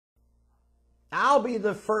I'll be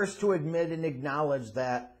the first to admit and acknowledge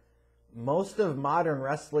that most of modern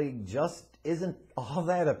wrestling just isn't all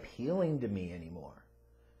that appealing to me anymore.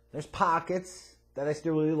 There's pockets that I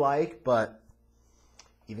still really like, but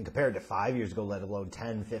even compared to 5 years ago, let alone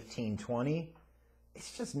 10, 15, 20,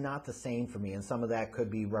 it's just not the same for me. And some of that could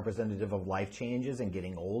be representative of life changes and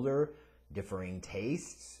getting older, differing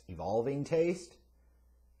tastes, evolving taste.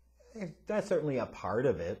 That's certainly a part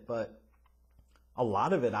of it, but a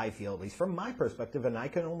lot of it, I feel, at least from my perspective, and I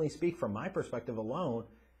can only speak from my perspective alone,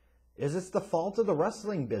 is it's the fault of the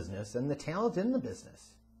wrestling business and the talent in the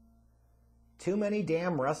business. Too many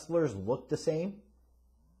damn wrestlers look the same.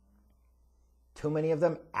 Too many of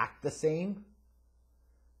them act the same.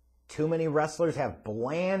 Too many wrestlers have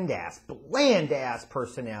bland-ass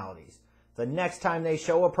personalities. The next time they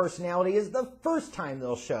show a personality is the first time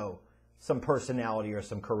they'll show some personality or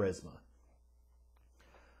some charisma.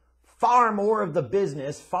 Far more of the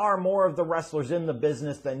business, far more of the wrestlers in the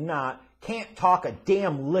business than not, can't talk a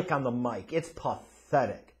damn lick on the mic. It's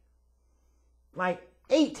pathetic. Like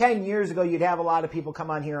 8, 10 years ago, you'd have a lot of people come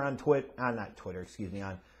on here on YouTube,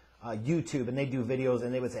 and they do videos,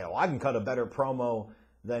 and they would say, oh, I can cut a better promo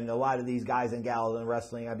than a lot of these guys and gals in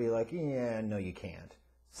wrestling. I'd be like, yeah, no, you can't.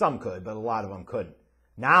 Some could, but a lot of them couldn't.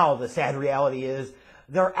 Now, the sad reality is,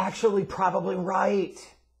 they're actually probably right.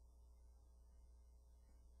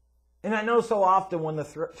 And I know so often when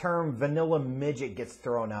the term vanilla midget gets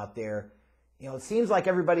thrown out there, it seems like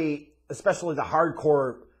everybody, especially the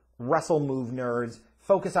hardcore wrestle move nerds,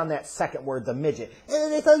 focus on that second word, the midget.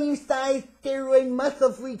 That's all you size, steroid,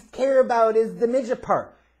 muscle freaks care about is the midget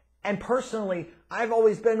part. And personally, I've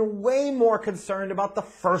always been way more concerned about the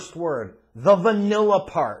first word, the vanilla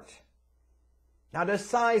part. Now, does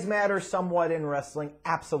size matter somewhat in wrestling?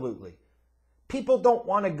 Absolutely. People don't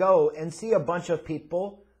want to go and see a bunch of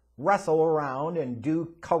people wrestle around and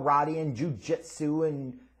do karate and jujitsu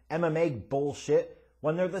and MMA bullshit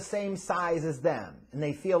when they're the same size as them and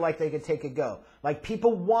they feel like they could take a go. Like,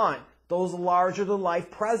 people want those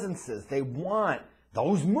larger-than-life presences. They want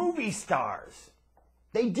those movie stars.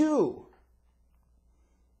 They do.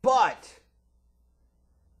 But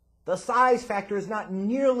the size factor is not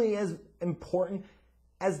nearly as important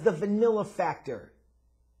as the vanilla factor.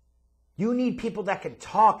 You need people that can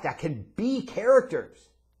talk, that can be characters.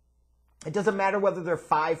 It doesn't matter whether they're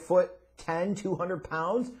 5'10", 200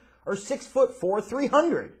 pounds, or 6'4",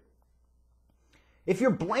 300. If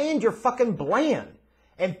you're bland, you're fucking bland.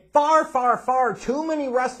 And far, far, far too many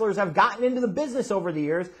wrestlers have gotten into the business over the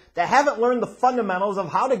years that haven't learned the fundamentals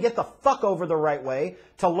of how to get the fuck over the right way,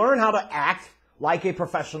 to learn how to act like a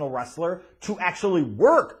professional wrestler, to actually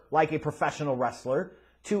work like a professional wrestler,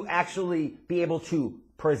 to actually be able to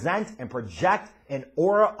present and project an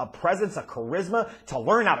aura, a presence, a charisma, to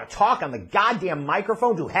learn how to talk on the goddamn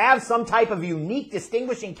microphone, to have some type of unique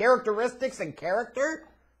distinguishing characteristics and character.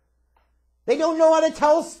 They don't know how to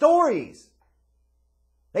tell stories.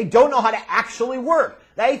 They don't know how to actually work.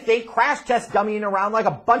 They think crash test dummying around like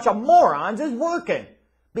a bunch of morons is working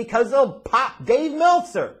because they'll pop Dave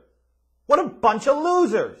Meltzer. What a bunch of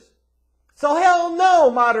losers. So hell no,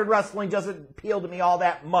 modern wrestling doesn't appeal to me all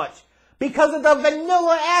that much because of the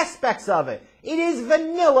vanilla aspects of it. It is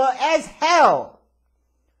vanilla as hell.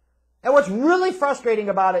 And what's really frustrating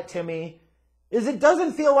about it to me is it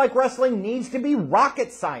doesn't feel like wrestling needs to be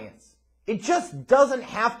rocket science. It just doesn't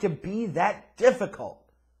have to be that difficult.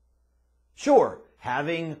 Sure,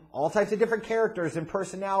 having all types of different characters and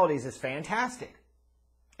personalities is fantastic.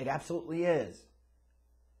 It absolutely is.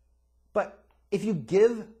 But if you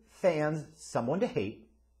give fans someone to hate,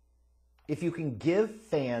 if you can give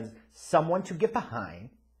fans someone to get behind,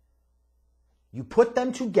 you put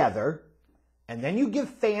them together, and then you give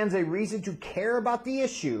fans a reason to care about the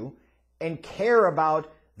issue and care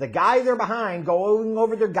about the guy they're behind going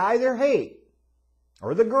over the guy they hate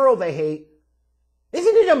or the girl they hate.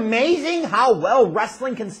 Isn't it amazing how well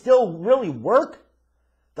wrestling can still really work?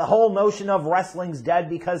 The whole notion of wrestling's dead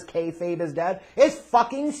because kayfabe is dead is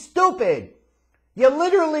fucking stupid. You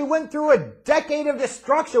literally went through a decade of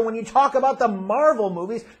destruction when you talk about the Marvel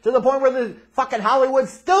movies to the point where the fucking Hollywood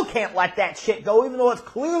still can't let that shit go even though it's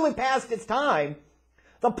clearly past its time.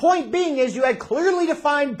 The point being is you had clearly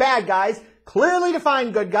defined bad guys, clearly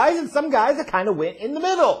defined good guys, and some guys that kind of went in the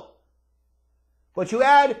middle. But you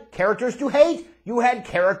had characters to hate, you had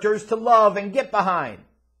characters to love and get behind.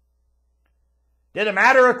 Did it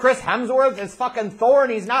matter if Chris Hemsworth is fucking Thor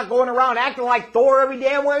and he's not going around acting like Thor every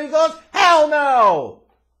damn where he goes? Hell no!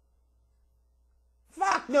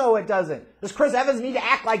 Fuck no, it doesn't. Does Chris Evans need to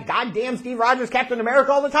act like goddamn Steve Rogers, Captain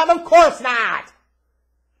America all the time? Of course not!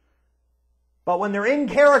 But when they're in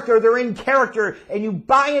character, and you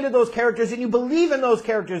buy into those characters, and you believe in those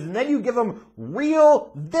characters, and then you give them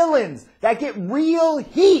real villains that get real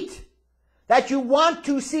heat, that you want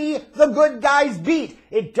to see the good guys beat.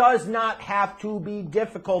 It does not have to be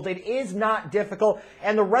difficult. It is not difficult.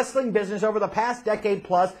 And the wrestling business over the past decade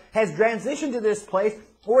plus has transitioned to this place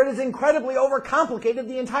where it has incredibly overcomplicated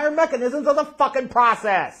the entire mechanisms of the fucking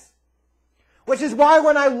process. Which is why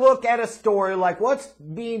when I look at a story like what's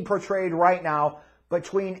being portrayed right now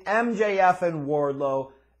between MJF and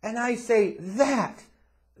Wardlow, and I say that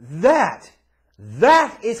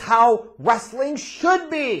is how wrestling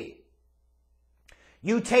should be.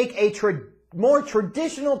 You take a more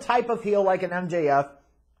traditional type of heel like an MJF,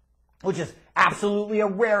 which is absolutely a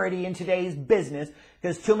rarity in today's business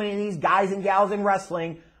because too many of these guys and gals in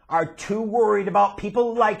wrestling are too worried about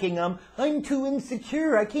people liking them. I'm too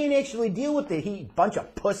insecure. I can't actually deal with the heat. Bunch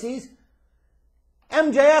of pussies.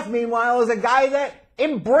 MJF, meanwhile, is a guy that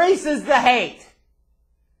embraces the hate.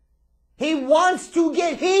 He wants to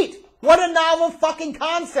get heat. What a novel fucking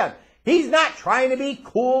concept. He's not trying to be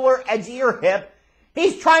cool or edgy or hip.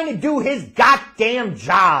 He's trying to do his goddamn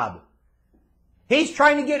job. He's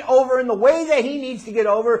trying to get over in the way that he needs to get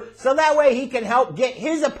over so that way he can help get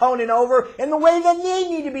his opponent over in the way that they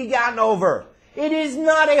need to be gotten over. It is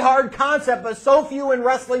not a hard concept, but so few in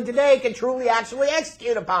wrestling today can truly actually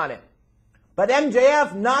execute upon it. But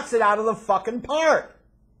MJF knocks it out of the fucking park.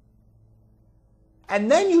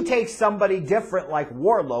 And then you take somebody different like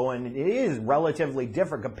Wardlow, and it is relatively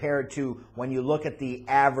different compared to when you look at the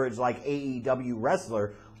average like AEW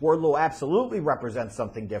wrestler. Wardlow absolutely represents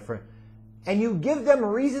something different. And you give them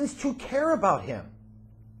reasons to care about him.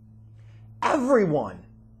 Everyone,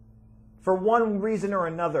 for one reason or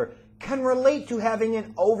another, can relate to having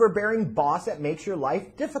an overbearing boss that makes your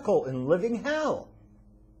life difficult and living hell.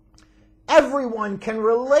 Everyone can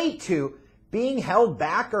relate to being held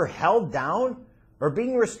back or held down or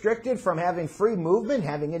being restricted from having free movement,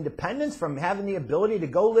 having independence, from having the ability to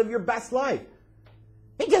go live your best life.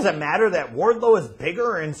 It doesn't matter that Wardlow is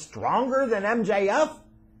bigger and stronger than MJF.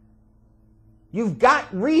 You've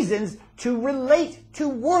got reasons to relate to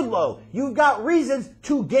Wardlow. You've got reasons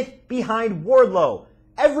to get behind Wardlow.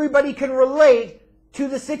 Everybody can relate to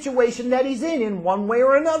the situation that he's in one way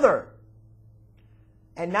or another.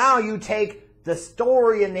 And now you take the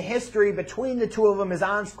story and the history between the two of them as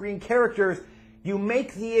on-screen characters. You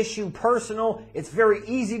make the issue personal. It's very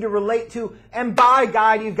easy to relate to. And by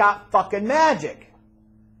God, you've got fucking magic.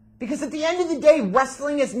 Because at the end of the day,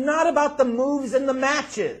 wrestling is not about the moves and the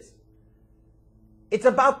matches. It's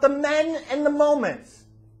about the men and the moments.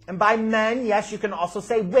 And by men, yes, you can also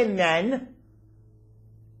say women.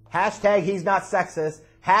 Hashtag he's not sexist.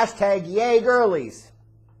 Hashtag yay girlies.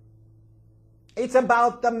 It's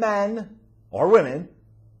about the men, or women,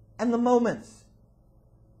 and the moments.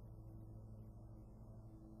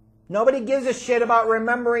 Nobody gives a shit about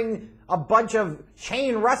remembering a bunch of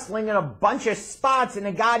chain wrestling and a bunch of spots in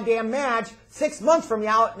a goddamn match 6 months from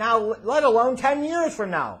now, let alone 10 years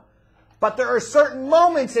from now. But there are certain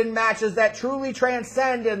moments in matches that truly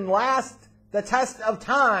transcend and last the test of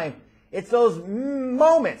time. It's those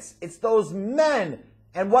moments. It's those men.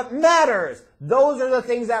 And what matters, those are the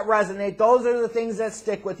things that resonate. Those are the things that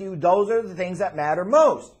stick with you. Those are the things that matter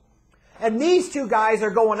most. And these two guys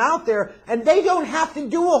are going out there, and they don't have to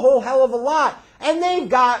do a whole hell of a lot. And they've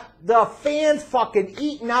got the fans fucking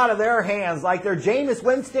eating out of their hands like they're Jameis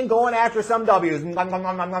Winston going after some W's.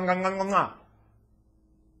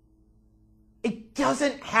 It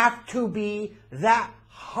doesn't have to be that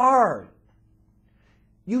hard.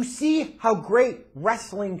 You see how great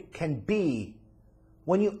wrestling can be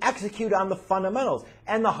when you execute on the fundamentals.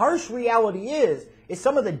 And the harsh reality is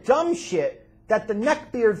some of the dumb shit that the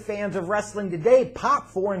neckbeard fans of wrestling today pop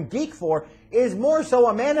for and geek for is more so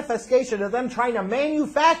a manifestation of them trying to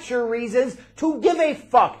manufacture reasons to give a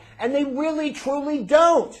fuck. And they really, truly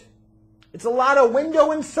don't. It's a lot of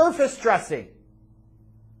window and surface dressing.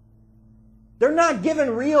 They're not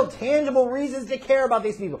given real, tangible reasons to care about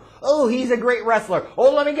these people. Oh, he's a great wrestler.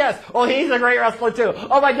 Oh, let me guess. Oh, he's a great wrestler too.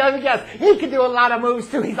 Oh my God, let me guess. He can do a lot of moves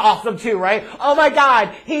too. He's awesome too, right? Oh my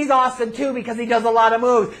God, he's awesome too because he does a lot of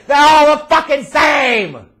moves. They're all the fucking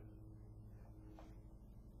same.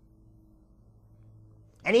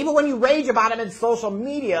 And even when you rage about him in social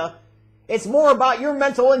media, it's more about your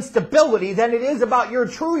mental instability than it is about your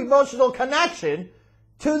true emotional connection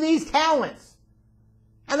to these talents.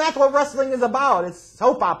 And that's what wrestling is about. It's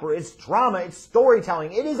soap opera, it's drama, it's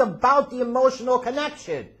storytelling. It is about the emotional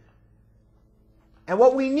connection. And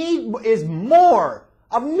what we need is more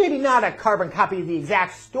maybe not a carbon copy of the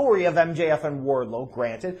exact story of MJF and Wardlow,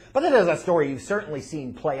 granted, but it is a story you've certainly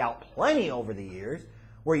seen play out plenty over the years,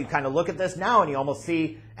 where you kind of look at this now and you almost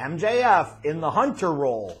see MJF in the Hunter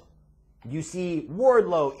role. You see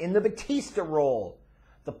Wardlow in the Batista role.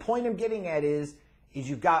 The point I'm getting at is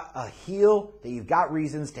you've got a heel that you've got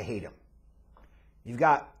reasons to hate him. You've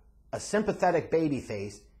got a sympathetic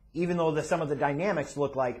babyface, even though some of the dynamics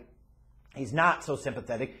look like he's not so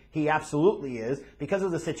sympathetic. He absolutely is because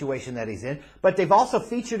of the situation that he's in. But they've also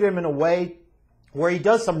featured him in a way where he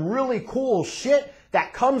does some really cool shit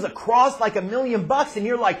that comes across like $1 million and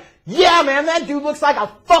you're like, yeah, man, that dude looks like a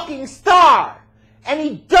fucking star. And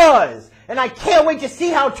he does. And I can't wait to see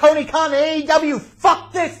how Tony Khan and AEW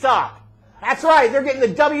fuck this up. That's right, they're getting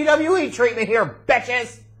the WWE treatment here,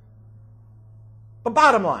 bitches. But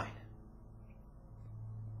bottom line,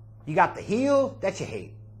 you got the heel that you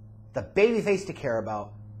hate, the babyface to care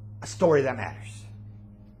about, a story that matters.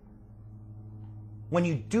 When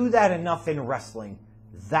you do that enough in wrestling,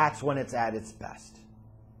 that's when it's at its best.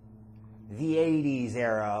 The 80s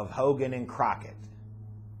era of Hogan and Crockett.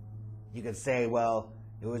 You could say, well,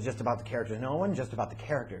 it was just about the characters. No, it wasn't just about the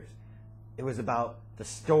characters. It was about the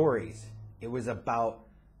stories. It was about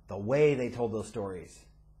the way they told those stories.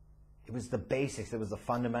 It was the basics. It was the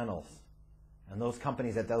fundamentals. And those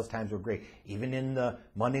companies at those times were great. Even in the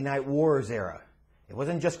Monday Night Wars era, it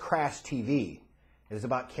wasn't just crash TV. It was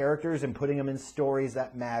about characters and putting them in stories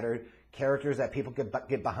that mattered, characters that people could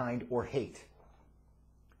get behind or hate.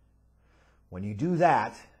 When you do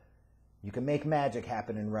that, you can make magic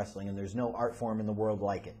happen in wrestling, and there's no art form in the world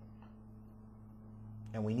like it.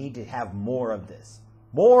 And we need to have more of this.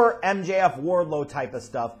 More MJF Wardlow type of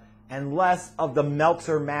stuff, and less of the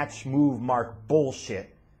Meltzer match move mark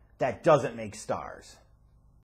bullshit that doesn't make stars.